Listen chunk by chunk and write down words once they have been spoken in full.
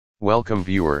Welcome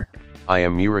viewer, I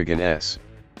am Murugan S.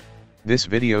 This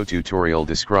video tutorial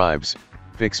describes,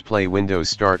 fix play Windows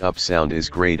startup sound is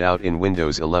grayed out in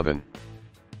Windows 11.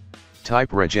 Type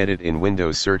regedit in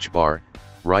Windows search bar,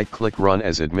 right-click Run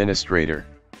as administrator.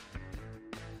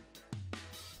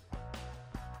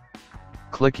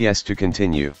 Click Yes to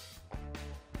continue.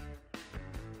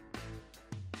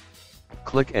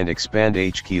 Click and expand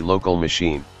HKey local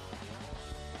machine.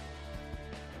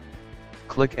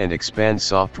 Click and expand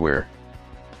software.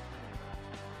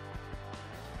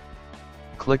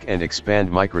 Click and expand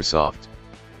Microsoft.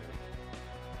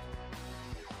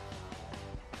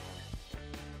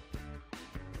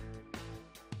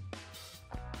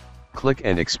 Click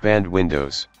and expand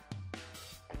Windows.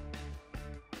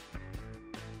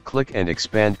 Click and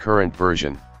expand current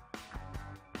version.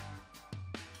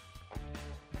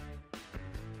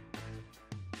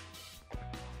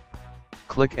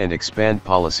 Click and expand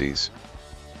policies.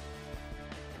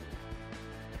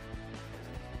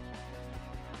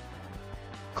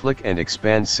 Click and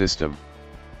expand system.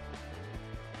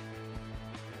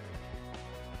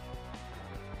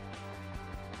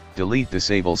 Delete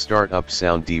disable startup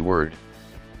sound Dword.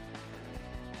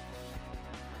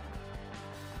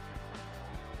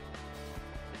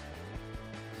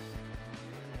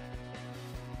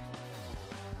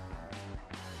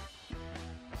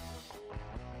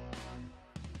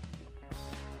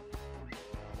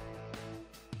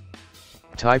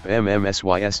 Type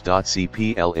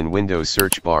mmmsys.cpl in Windows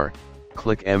search bar,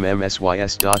 click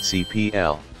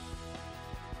mmmsys.cpl.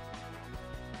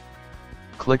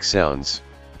 Click Sounds.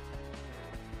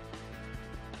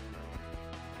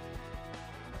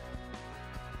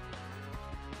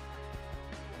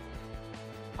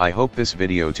 I hope this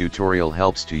video tutorial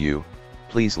helps to you.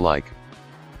 Please like,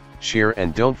 share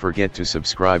and don't forget to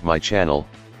subscribe my channel.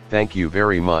 Thank you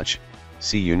very much.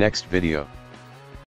 See you next video.